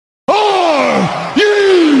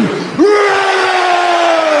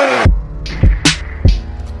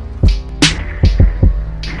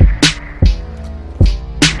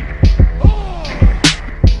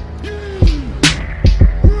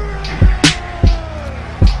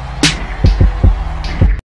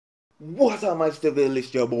What's up, my civil?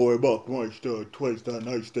 It's your boy Buck, one star, twice the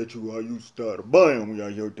nice that you are used to. Bam, we are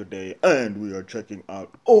here today, and we are checking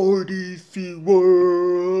out RDC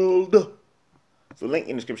World. So link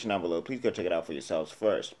in the description down below. Please go check it out for yourselves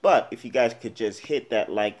first. But if you guys could just hit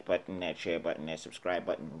that like button, that share button, that subscribe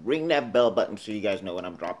button, ring that bell button so you guys know when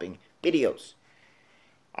I'm dropping videos.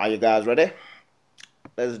 Are you guys ready?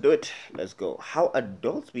 Let's do it. Let's go. How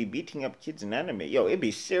adults be beating up kids in anime. Yo, it be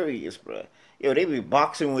serious, bro. Yo, they be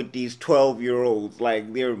boxing with these 12-year-olds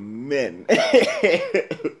like they're men. But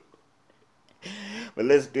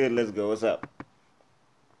let's do it. Let's go. What's up?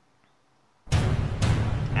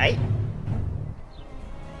 Aight.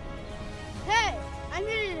 Hey, I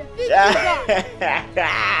needed a figure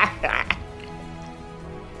guy.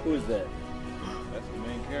 Who is that? That's the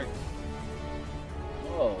main character.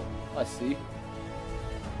 Oh, I see.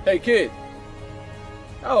 Hey kid,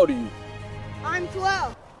 how old are you? I'm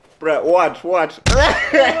 12. Bruh, watch.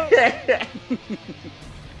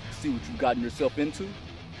 See what you've gotten yourself into?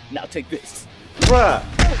 Now take this. Bruh.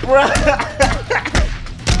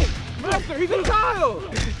 Master, he's a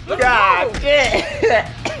child! God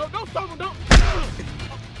damn. Don't stop him, don't!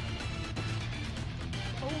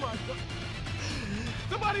 Oh my god.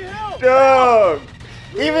 Somebody help! Dog.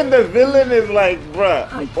 Even the villain is like, bruh.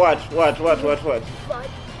 Watch. Watch.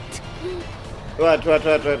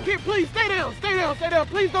 Kid, please, stay down.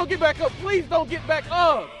 Please don't get back up.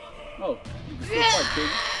 Oh, you can still fight, kid.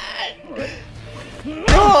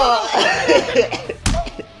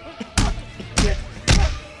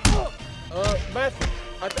 Alright. Master,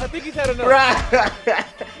 I think he's had enough. Bruh.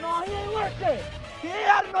 No, he ain't worth it. He ain't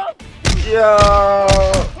had enough. Yo.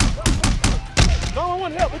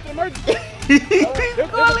 911 help, it's an emergency. He's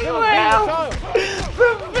calling for help. The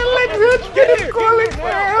villain is calling for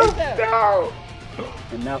help. No.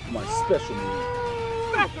 And now for my special move.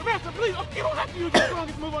 Master, please, you don't have to use your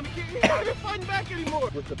strongest move on the kid. He's not even fighting back anymore.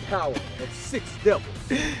 With the power of 6 devils.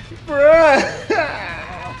 Bruh.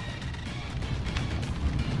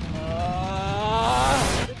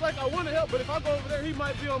 It's like I want to help, but if I go over there, he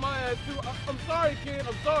might be on my ass too. I'm sorry, kid.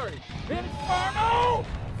 I'm sorry. Inferno!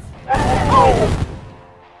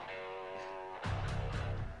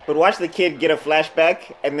 But watch the kid get a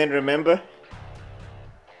flashback and then remember.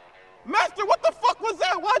 Master, what the fuck was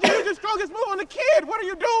that? Why'd you use your strongest move on the kid? What are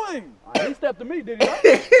you doing? He stepped to me, did he not?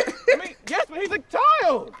 I mean, yes, but he's a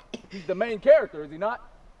child. He's the main character, is he not?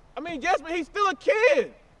 I mean, yes, but he's still a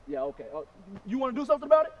kid. Yeah, okay. You want to do something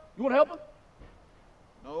about it? You want to help him?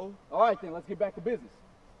 No. All right, then let's get back to business.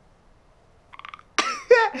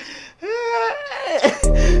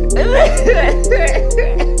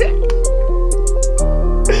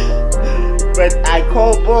 But I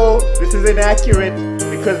call bull. This is inaccurate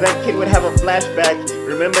because that kid would have a flashback.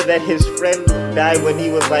 Remember that his friend died when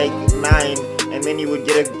he was like 9, and then he would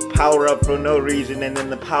get a power up for no reason, and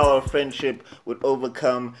then the power of friendship would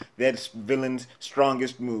overcome that villain's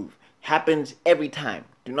strongest move. Happens every time.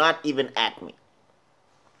 Do not even at me.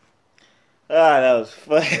 Ah, that was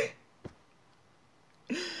fun.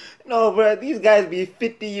 No, bro, these guys be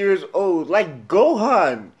 50 years old, like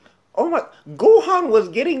Gohan. Oh my, Gohan was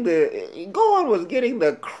getting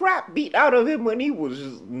the crap beat out of him when he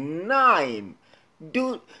was 9.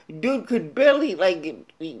 Dude could barely, like,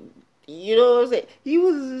 you know what I'm saying? He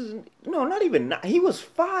was, no, not even 9, he was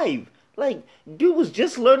 5. Like, dude was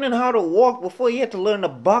just learning how to walk before he had to learn to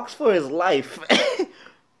box for his life.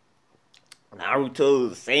 Naruto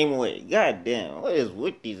the same way. God damn, what is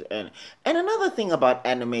with these And another thing about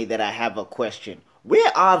anime that I have a question.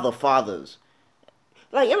 Where are the fathers?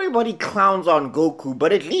 Like, everybody clowns on Goku,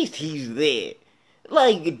 but at least he's there.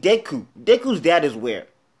 Like, Deku's dad is where?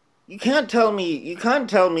 You can't tell me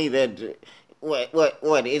that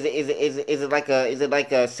what is it like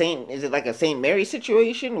a Saint Mary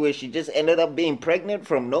situation where she just ended up being pregnant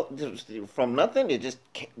from nothing? It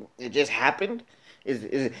just happened?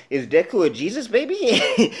 Is Deku a Jesus baby?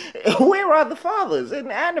 Where are the fathers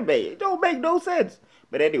in anime? It don't make no sense.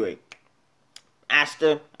 But anyway,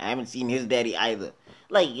 Asta, I haven't seen his daddy either.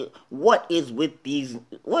 Like, what is with these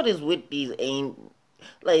like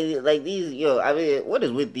these, yo, I mean, what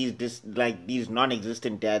is with these these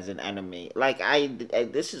non-existent dads in anime? Like,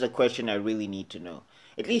 this is a question I really need to know.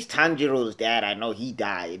 At least Tanjiro's dad, I know he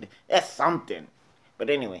died. That's something. But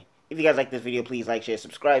anyway, if you guys like this video, please like, share,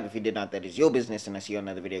 subscribe. If you did not, that is your business, and I'll see you on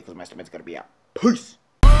another video because my stomach's gonna be out. Peace!